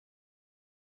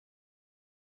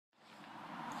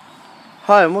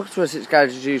Hi and welcome to Wessex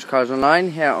Garage's Used Cars Online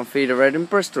here on Feeder Road in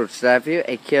Bristol. Today I have you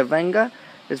a Kia Venga.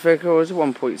 This vehicle is a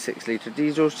 1.6 litre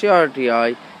diesel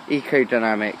CRDI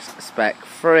ECODYNAMICS Spec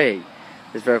 3.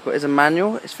 This vehicle is a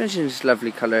manual. It's finished in this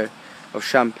lovely colour of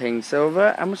champagne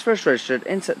silver and was first registered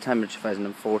in September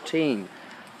 2014.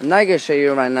 I'm now going to show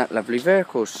you around that lovely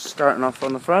vehicle. Starting off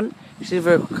on the front, you see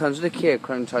the vehicle comes with a Kia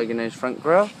Chrome Tiger nose front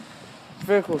grille. The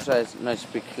vehicle has nice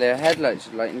big clear headlights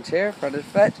with light interior for added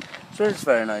effect, as well as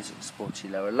very nice sporty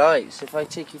lower lights. If I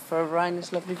take you further around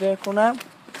this lovely vehicle now,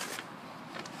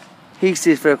 here you see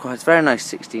this vehicle has very nice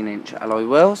 16-inch alloy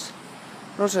wheels.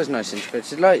 It also has nice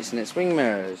integrated lights in its wing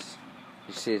mirrors.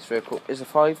 You see this vehicle is a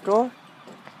 5-door.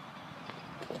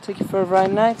 I'll take you further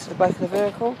around now to the back of the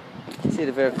vehicle. You see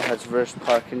the vehicle has reverse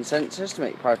parking sensors to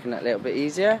make parking that little bit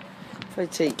easier. If I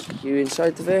take you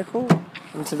inside the vehicle,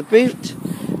 into the boot,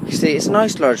 you see it's a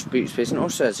nice large boot space and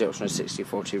also has the option of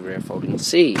 60/40 rear folding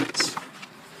seats.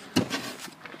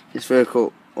 This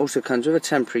vehicle also comes with a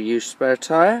temporary use spare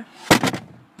tyre.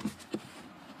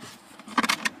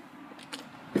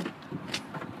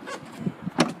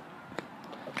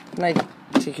 Now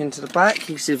take you into the back,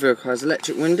 you can see the vehicle has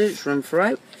electric windows, room for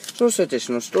out. There's also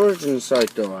additional storage in the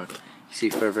side door. You see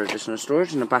further additional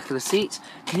storage in the back of the seats.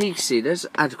 And here you can see there's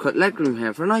adequate legroom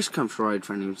here for a nice comfortable ride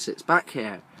for anyone who sits back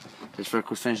here. This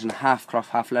vehicle is finished in a half cloth,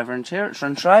 half leather interior. It's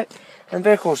run throughout. And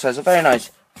the vehicle also has a very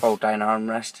nice fold down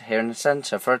armrest here in the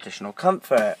centre for additional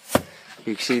comfort.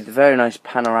 You can see the very nice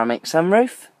panoramic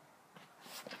sunroof.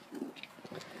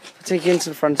 I'll take you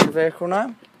into the front of the vehicle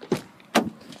now.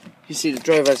 You see the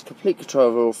driver has complete control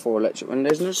over all 4 electric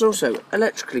windows, and there's also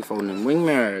electrically folding wing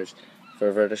mirrors.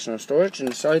 Further additional storage in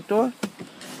the side door.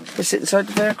 We sit inside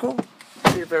the vehicle.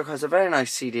 You see the vehicle has a very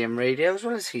nice CDM radio as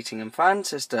well as heating and fan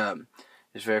system.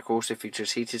 This vehicle also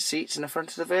features heated seats in the front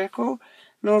of the vehicle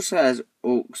and also has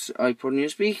aux, iPod and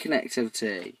USB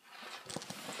connectivity.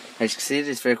 As you can see,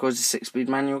 this vehicle has a 6-speed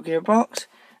manual gearbox,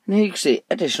 and here you can see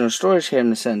additional storage here in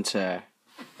the centre.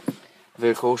 The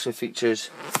vehicle also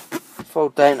features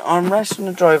fold down armrests on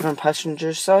the driver and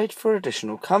passenger side for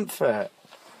additional comfort.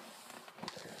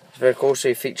 This vehicle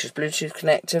also features Bluetooth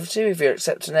connectivity with your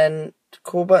accept and end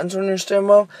call buttons on your steering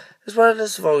wheel, as well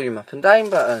as volume up and down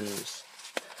buttons.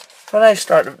 If I now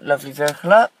start the lovely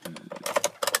vehicle up,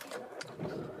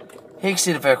 here you can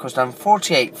see the vehicle's done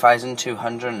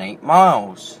 48,208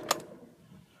 miles.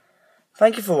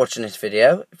 Thank you for watching this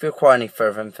video. If you require any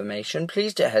further information,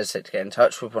 please don't hesitate to get in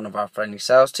touch with one of our friendly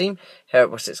sales team here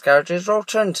at Wessex Garages, or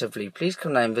alternatively, please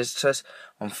come down and visit us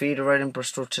on Feeder Road in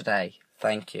Bristol today.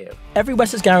 Thank you. Every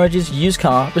Wessex Garages used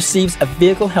car receives a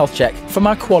vehicle health check from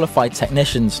our qualified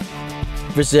technicians.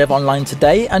 Reserve online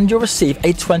today and you'll receive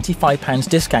a £25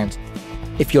 discount.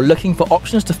 If you're looking for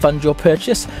options to fund your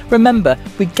purchase, remember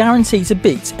we guarantee to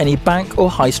beat any bank or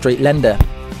high street lender.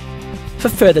 For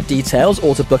further details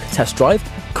or to book a test drive,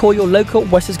 call your local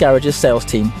Wessex Garages sales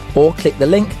team or click the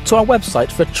link to our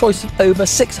website for a choice of over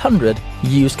 600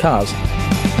 used cars.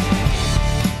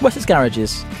 Wessex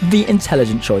Garages, the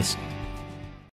intelligent choice.